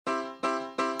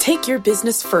Take your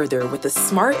business further with the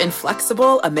smart and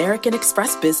flexible American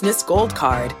Express Business Gold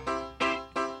Card.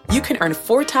 You can earn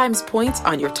 4 times points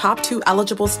on your top 2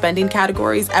 eligible spending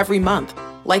categories every month,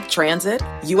 like transit,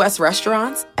 U.S.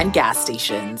 restaurants, and gas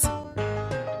stations.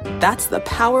 That's the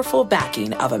powerful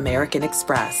backing of American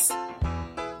Express.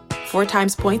 4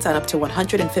 times points on up to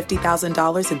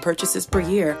 $150,000 in purchases per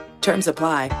year. Terms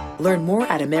apply. Learn more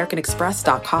at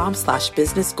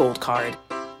americanexpress.com/businessgoldcard.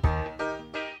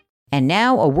 And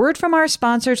now, a word from our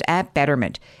sponsors at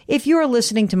Betterment. If you are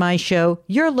listening to my show,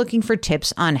 you're looking for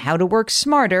tips on how to work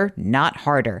smarter, not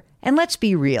harder. And let's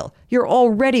be real, you're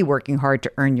already working hard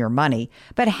to earn your money.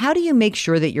 But how do you make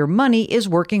sure that your money is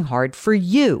working hard for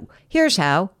you? Here's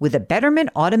how. With a Betterment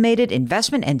automated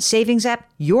investment and savings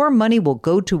app, your money will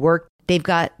go to work. They've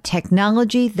got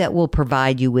technology that will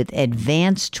provide you with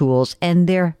advanced tools, and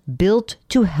they're built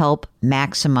to help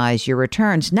maximize your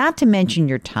returns, not to mention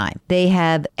your time. They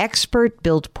have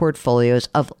expert-built portfolios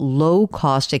of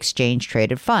low-cost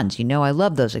exchange-traded funds. You know I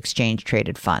love those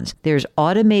exchange-traded funds. There's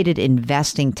automated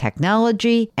investing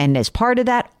technology, and as part of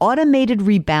that, automated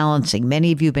rebalancing.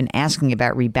 Many of you have been asking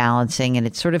about rebalancing, and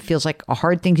it sort of feels like a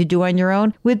hard thing to do on your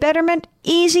own. With Betterment,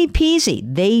 easy peasy.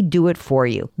 They do it for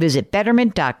you. Visit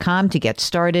Betterment.com to get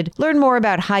started. Learn more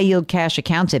about high-yield cash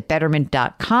accounts at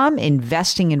Betterment.com.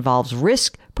 Investing involves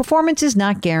risk. Performance is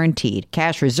not guaranteed.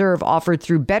 Cash reserve offered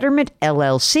through Betterment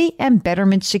LLC and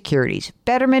Betterment Securities.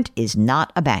 Betterment is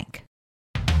not a bank.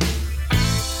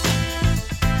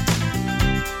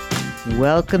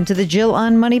 Welcome to the Jill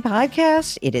on Money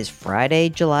podcast. It is Friday,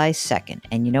 July 2nd.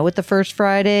 And you know what the first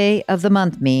Friday of the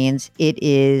month means? It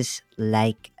is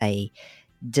like a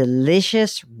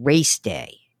delicious race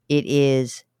day. It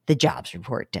is the jobs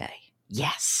report day.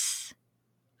 Yes.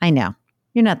 I know.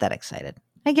 You're not that excited.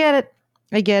 I get it.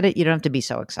 You don't have to be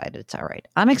so excited. It's all right.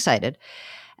 I'm excited.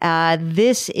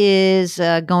 This is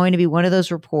going to be one of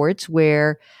those reports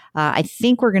where I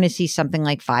think we're going to see something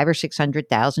like 500,000 or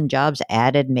 600,000 jobs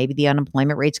added. Maybe the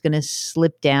unemployment rate's going to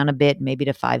slip down a bit, maybe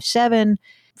to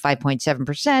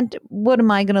 5.7%. What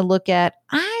am I going to look at?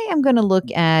 I am going to look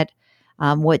at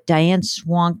what Diane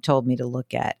Swank told me to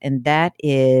look at. And that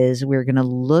is we're going to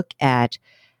look at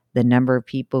the number of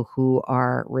people who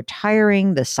are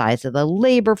retiring, the size of the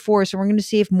labor force, and we're going to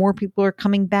see if more people are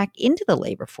coming back into the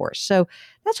labor force. So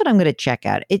that's what I'm going to check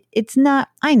out. It's not,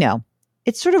 I know,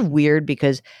 it's sort of weird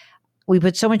because we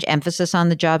put so much emphasis on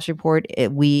the jobs report,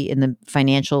 we in the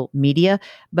financial media,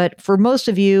 but for most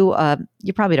of you,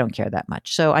 you probably don't care that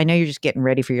much. So I know you're just getting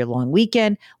ready for your long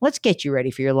weekend. Let's get you ready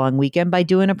for your long weekend by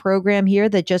doing a program here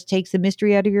that just takes the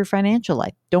mystery out of your financial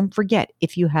life. Don't forget,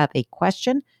 if you have a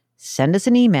question, send us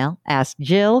an email. Ask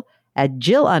Jill at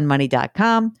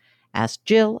JillOnMoney.com. Ask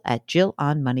Jill at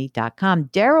JillOnMoney.com.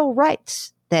 Daryl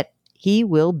writes that he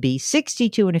will be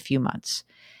 62 in a few months.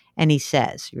 And he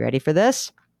says, you ready for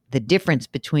this? The difference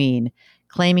between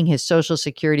claiming his Social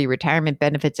Security retirement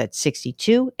benefits at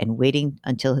 62 and waiting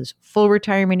until his full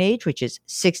retirement age, which is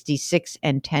 66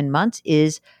 and 10 months,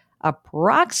 is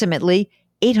approximately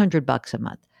 $800 a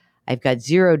month. I've got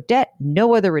zero debt,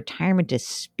 no other retirement to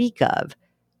speak of.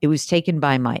 It was taken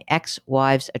by my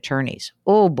ex-wife's attorneys.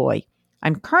 Oh boy,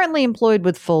 I'm currently employed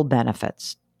with full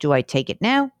benefits. Do I take it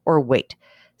now or wait?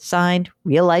 Signed,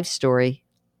 real life story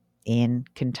in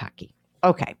Kentucky.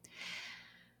 Okay.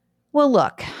 Well,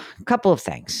 look, a couple of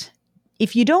things.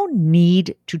 If you don't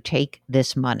need to take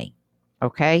this money,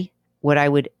 okay, what I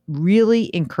would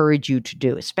really encourage you to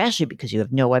do, especially because you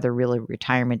have no other really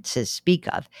retirement to speak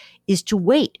of, is to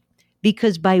wait.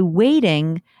 Because by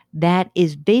waiting, that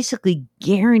is basically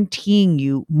guaranteeing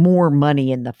you more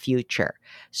money in the future.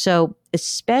 So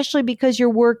especially because you're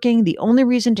working, the only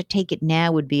reason to take it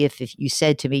now would be if you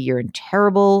said to me you're in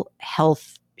terrible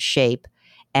health shape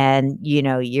and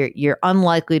you're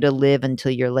unlikely to live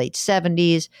until your late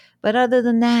 70s. But other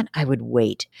than that, I would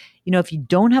wait. If you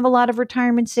don't have a lot of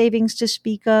retirement savings to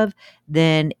speak of,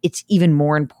 then it's even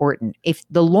more important. If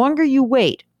the longer you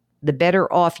wait, the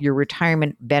better off your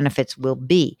retirement benefits will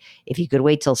be. If you could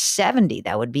wait till 70,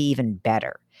 that would be even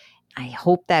better. I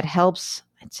hope that helps.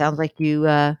 It sounds like you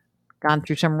gone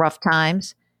through some rough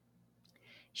times.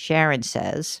 Sharon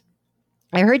says,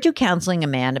 I heard you counseling a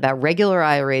man about regular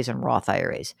IRAs and Roth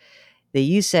IRAs. That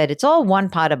you said it's all one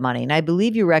pot of money, and I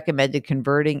believe you recommended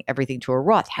converting everything to a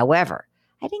Roth. However,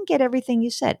 I didn't get everything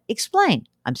you said. Explain.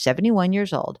 I'm 71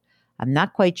 years old. I'm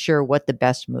not quite sure what the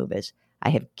best move is. I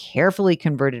have carefully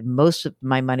converted most of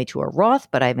my money to a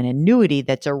Roth, but I have an annuity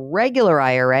that's a regular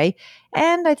IRA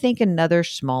and I think another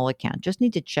small account. Just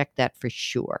need to check that for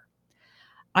sure.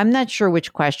 I'm not sure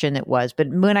which question it was, but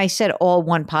when I said all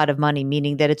one pot of money,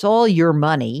 meaning that it's all your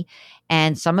money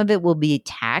and some of it will be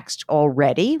taxed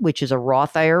already, which is a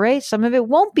Roth IRA. Some of it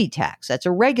won't be taxed. That's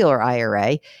a regular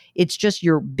IRA. It's just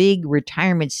your big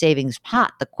retirement savings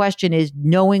pot. The question is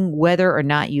knowing whether or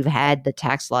not you've had the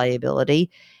tax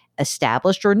liability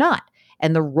established or not.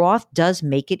 And the Roth does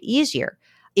make it easier.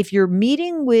 If you're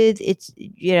meeting with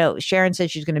Sharon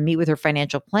said she's going to meet with her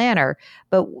financial planner,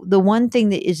 but the one thing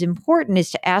that is important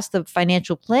is to ask the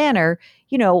financial planner,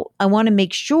 I want to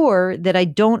make sure that I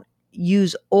don't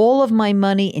use all of my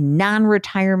money in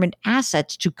non-retirement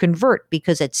assets to convert,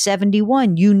 because at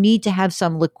 71, you need to have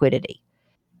some liquidity.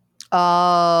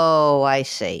 Oh, I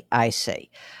see.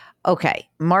 Okay.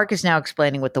 Mark is now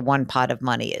explaining what the one pot of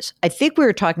money is. I think we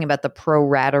were talking about the pro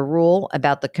rata rule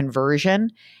about the conversion.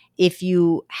 If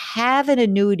you have an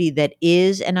annuity that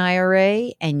is an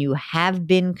IRA and you have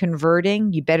been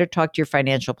converting, you better talk to your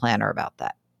financial planner about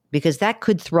that, because that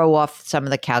could throw off some of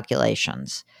the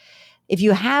calculations. If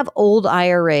you have old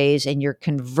IRAs and you're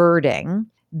converting,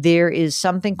 there is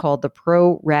something called the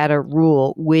pro rata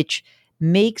rule, which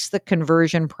makes the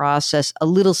conversion process a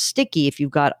little sticky if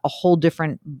you've got a whole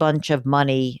different bunch of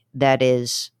money that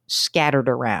is scattered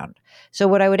around. So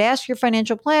what I would ask your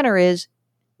financial planner is,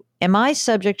 am I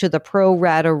subject to the pro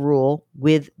rata rule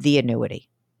with the annuity?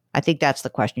 I think that's the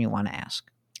question you want to ask.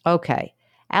 Okay.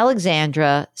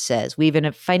 Alexandra says, we have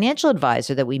a financial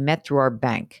advisor that we met through our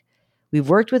bank. We've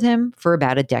worked with him for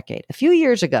about a decade. A few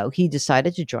years ago, he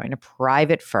decided to join a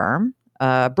private firm,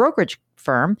 a brokerage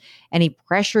firm, and he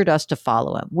pressured us to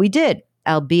follow him. We did,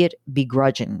 albeit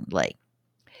begrudgingly.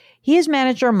 He has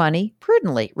managed our money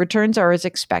prudently. Returns are as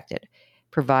expected.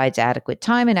 Provides adequate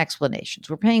time and explanations.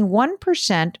 We're paying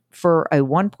 1% for a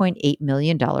 $1.8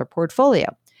 million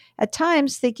portfolio. At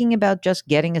times, thinking about just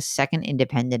getting a second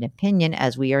independent opinion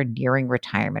as we are nearing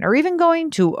retirement, or even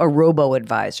going to a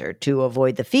robo-advisor to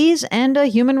avoid the fees and a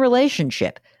human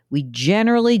relationship. We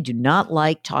generally do not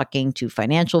like talking to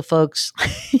financial folks.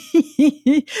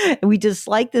 We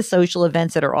dislike the social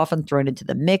events that are often thrown into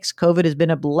the mix. COVID has been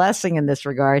a blessing in this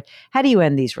regard. How do you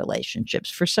end these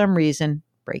relationships? For some reason,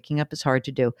 breaking up is hard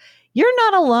to do. You're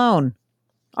not alone.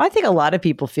 I think a lot of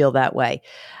people feel that way.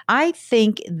 I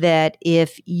think that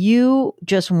if you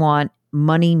just want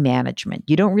money management,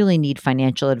 you don't really need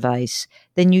financial advice,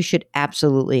 then you should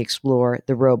absolutely explore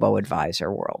the robo-advisor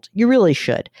world. You really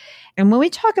should. And when we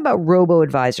talk about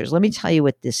robo-advisors, let me tell you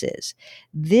what this is.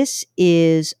 This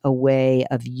is a way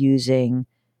of using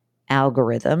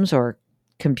algorithms or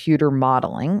computer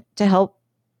modeling to help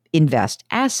invest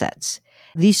assets.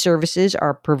 These services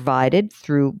are provided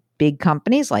through big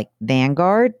companies like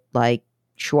Vanguard, like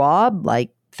Schwab,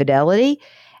 like Fidelity,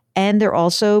 and they're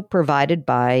also provided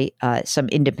by some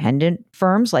independent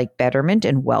firms like Betterment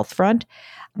and Wealthfront.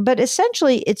 But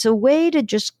essentially, it's a way to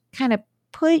just kind of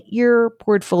put your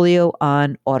portfolio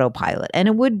on autopilot. And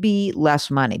it would be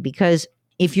less money, because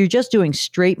if you're just doing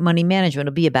straight money management,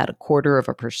 it'll be about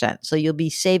 0.25%. So you'll be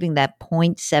saving that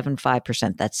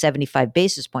 0.75%, that's 75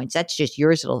 basis points. That's just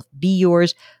yours. It'll be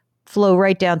yours, flow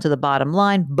right down to the bottom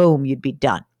line. Boom, you'd be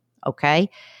done. Okay.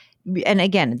 And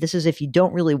again, this is if you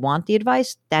don't really want the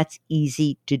advice, that's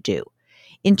easy to do.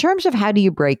 In terms of how do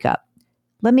you break up,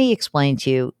 let me explain to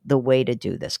you the way to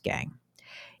do this, gang.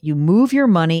 You move your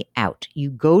money out.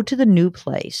 You go to the new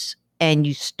place and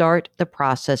you start the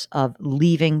process of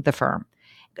leaving the firm.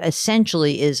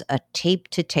 Essentially is a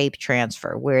tape-to-tape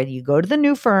transfer, where you go to the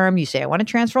new firm, you say, I want to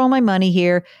transfer all my money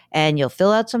here, and you'll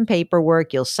fill out some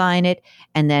paperwork, you'll sign it,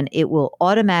 and then it will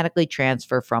automatically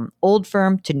transfer from old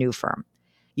firm to new firm.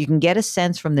 You can get a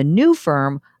sense from the new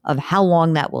firm of how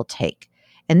long that will take.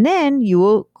 And then you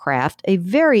will craft a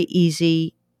very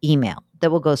easy email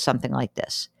that will go something like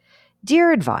this.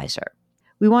 Dear advisor,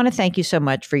 we want to thank you so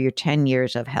much for your 10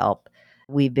 years of help.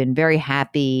 We've been very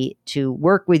happy to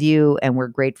work with you, and we're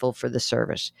grateful for the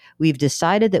service. We've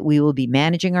decided that we will be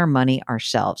managing our money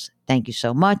ourselves. Thank you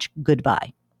so much.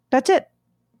 Goodbye. That's it.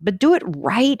 But do it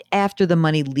right after the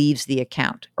money leaves the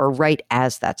account, or right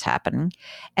as that's happening.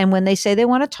 And when they say they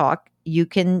want to talk, you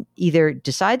can either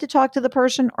decide to talk to the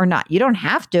person or not. You don't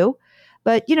have to,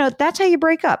 but that's how you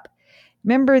break up.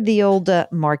 Remember the old,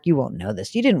 Mark, you won't know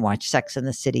this. You didn't watch Sex and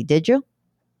the City, did you?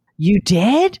 You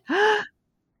did?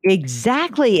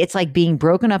 Exactly. It's like being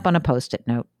broken up on a Post-it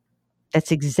note.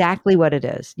 That's exactly what it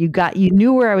is. You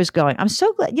knew where I was going. I'm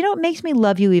so glad. It makes me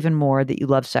love you even more that you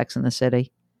love Sex and the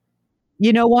City.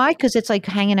 You know why? Because it's like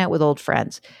hanging out with old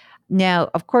friends. Now,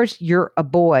 of course, you're a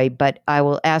boy, but I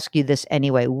will ask you this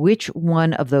anyway. Which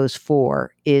one of those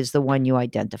four is the one you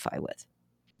identify with?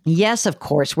 Yes, of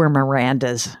course, we're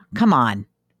Mirandas. Come on.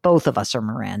 Both of us are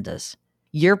Mirandas.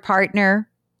 Your partner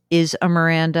is a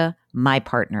Miranda. My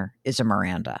partner is a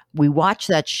Miranda. We watch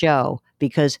that show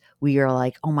because we are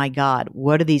like, oh my God,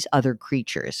 what are these other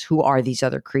creatures? Who are these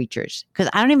other creatures? Because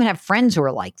I don't even have friends who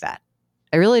are like that.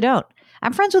 I really don't.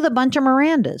 I'm friends with a bunch of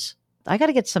Mirandas. I got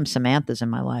to get some Samanthas in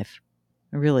my life.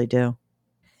 I really do.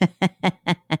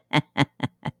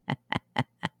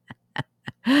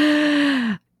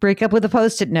 Break up with a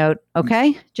Post-it note.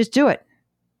 Okay. Just do it.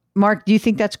 Mark, do you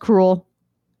think that's cruel?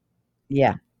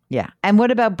 Yeah. Yeah. And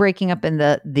what about breaking up in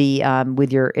the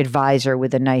with your advisor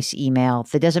with a nice email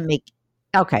that doesn't make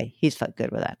okay, he's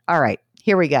good with that. All right.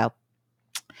 Here we go.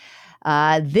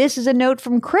 This is a note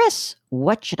from Chris.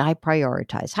 What should I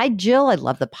prioritize? Hi, Jill. I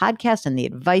love the podcast and the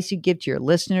advice you give to your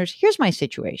listeners. Here's my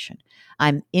situation.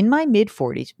 I'm in my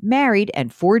mid-40s, married,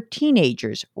 and 4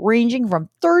 teenagers, ranging from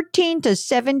 13 to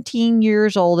 17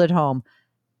 years old at home.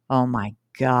 Oh, my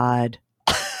God.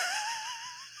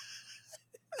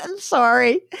 I'm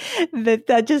sorry.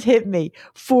 That just hit me.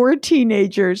 4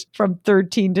 teenagers from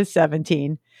 13 to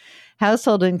 17.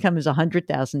 Household income is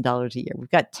 $100,000 a year.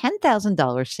 We've got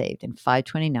 $10,000 saved in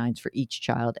 529s for each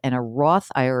child and a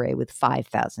Roth IRA with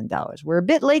 $5,000. We're a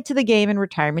bit late to the game in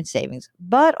retirement savings,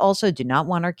 but also do not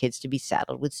want our kids to be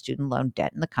saddled with student loan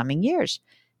debt in the coming years.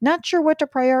 Not sure what to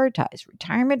prioritize,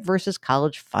 retirement versus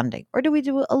college funding, or do we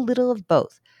do a little of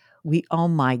both? Oh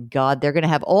my God, they're going to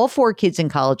have all 4 kids in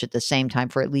college at the same time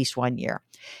for at least 1 year.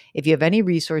 If you have any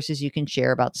resources you can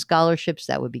share about scholarships,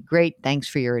 that would be great. Thanks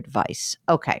for your advice.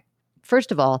 Okay.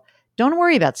 First of all, don't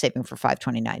worry about saving for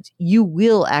 529s. You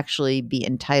will actually be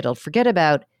entitled. Forget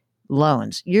about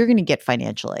loans. You're going to get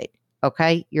financial aid.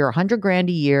 Okay. You're $100,000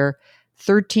 a year,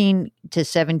 13 to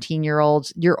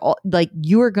 17-year-olds.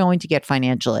 You are going to get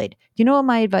financial aid. You know what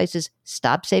my advice is?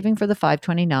 Stop saving for the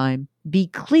 529. Be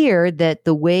clear that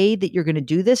the way that you're going to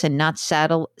do this and not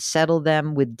settle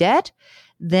them with debt,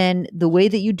 then the way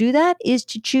that you do that is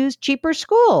to choose cheaper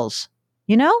schools.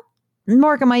 You know?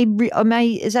 Mark,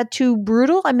 is that too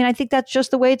brutal? I mean, I think that's just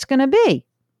the way it's going to be.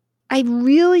 I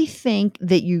really think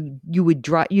that you'd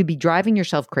be driving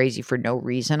yourself crazy for no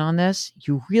reason on this.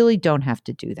 You really don't have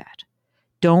to do that.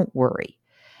 Don't worry.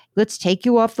 Let's take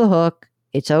you off the hook.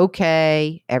 It's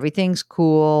okay. Everything's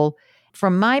cool.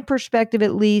 From my perspective,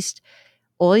 at least,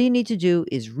 all you need to do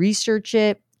is research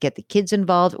it. Get the kids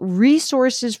involved.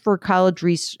 Resources for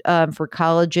for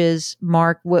colleges.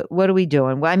 Mark, what are we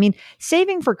doing? Well, I mean,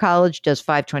 Saving for College does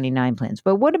 529 plans,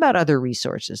 but what about other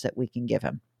resources that we can give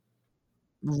him?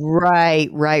 Right.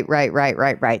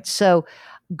 So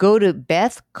go to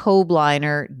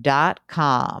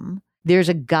bethkobliner.com. There's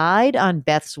a guide on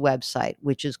Beth's website,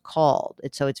 which is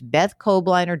it's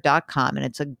bethkobliner.com, and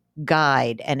it's a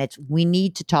guide, and it's We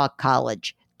Need to Talk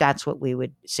College. That's what we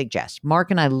would suggest.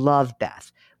 Mark and I love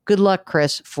Beth. Good luck,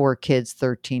 Chris. 4 kids,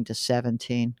 13 to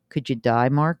 17. Could you die,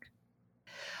 Mark?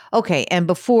 Okay, and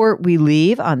before we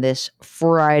leave on this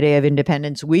Friday of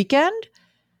Independence weekend,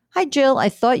 hi, Jill. I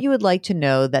thought you would like to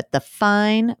know that the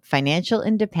FINE Financial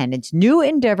Independence New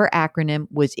Endeavor acronym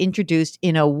was introduced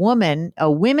in a Women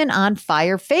on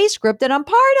Fire face group that I'm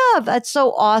part of. That's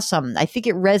so awesome. I think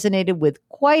it resonated with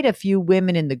quite a few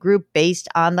women in the group based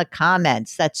on the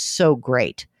comments. That's so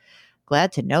great.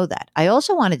 Glad to know that. I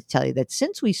also wanted to tell you that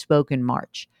since we spoke in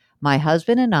March, my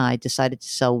husband and I decided to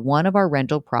sell one of our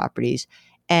rental properties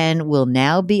and will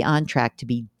now be on track to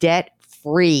be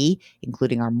debt-free,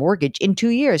 including our mortgage, in 2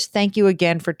 years. Thank you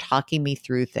again for talking me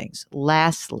through things.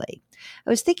 Lastly, I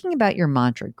was thinking about your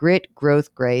mantra, grit,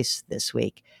 growth, grace, this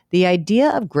week. The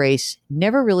idea of grace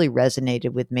never really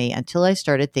resonated with me until I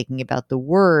started thinking about the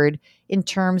word in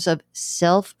terms of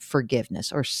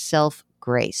self-forgiveness or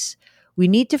self-grace. We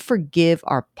need to forgive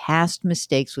our past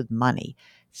mistakes with money,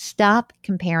 stop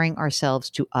comparing ourselves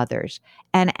to others,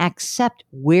 and accept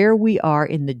where we are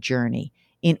in the journey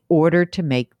in order to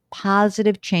make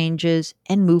positive changes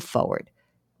and move forward.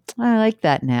 I like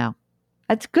that now.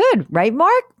 That's good, right,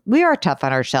 Mark? We are tough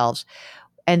on ourselves.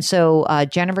 And so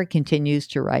Jennifer continues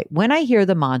to write, when I hear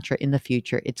the mantra in the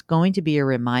future, it's going to be a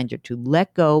reminder to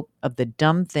let go of the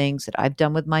dumb things that I've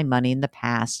done with my money in the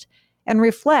past and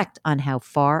reflect on how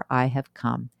far I have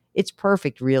come. It's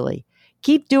perfect, really.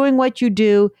 Keep doing what you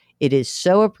do. It is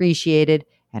so appreciated.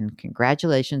 And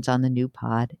congratulations on the new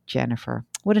pod, Jennifer.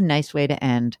 What a nice way to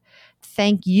end.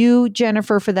 Thank you,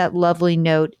 Jennifer, for that lovely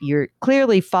note. You're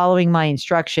clearly following my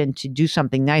instruction to do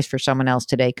something nice for someone else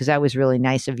today, because that was really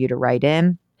nice of you to write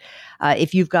in.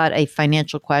 If you've got a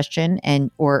financial question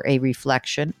or a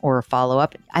reflection or a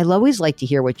follow-up, I always like to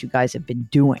hear what you guys have been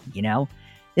doing, you know?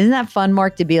 Isn't that fun,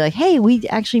 Mark, to be like, hey, we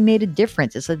actually made a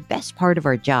difference. It's the best part of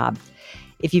our job.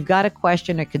 If you've got a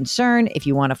question or concern, if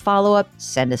you want to follow up,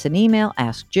 send us an email,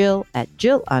 ask Jill at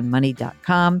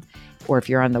jillonmoney.com. Or if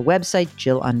you're on the website,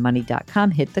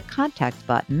 jillonmoney.com, hit the contact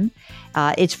button.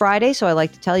 It's Friday, so I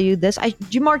like to tell you this.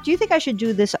 Mark, do you think I should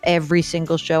do this every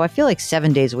single show? I feel like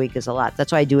 7 days a week is a lot.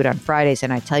 That's why I do it on Fridays,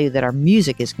 and I tell you that our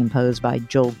music is composed by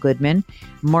Joel Goodman.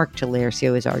 Mark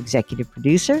Talercio is our executive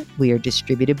producer. We are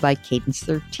distributed by Cadence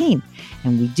 13,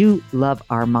 and we do love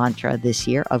our mantra this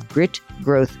year of grit,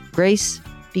 growth, grace.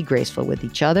 Be graceful with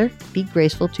each other. Be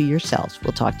graceful to yourselves.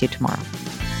 We'll talk to you tomorrow.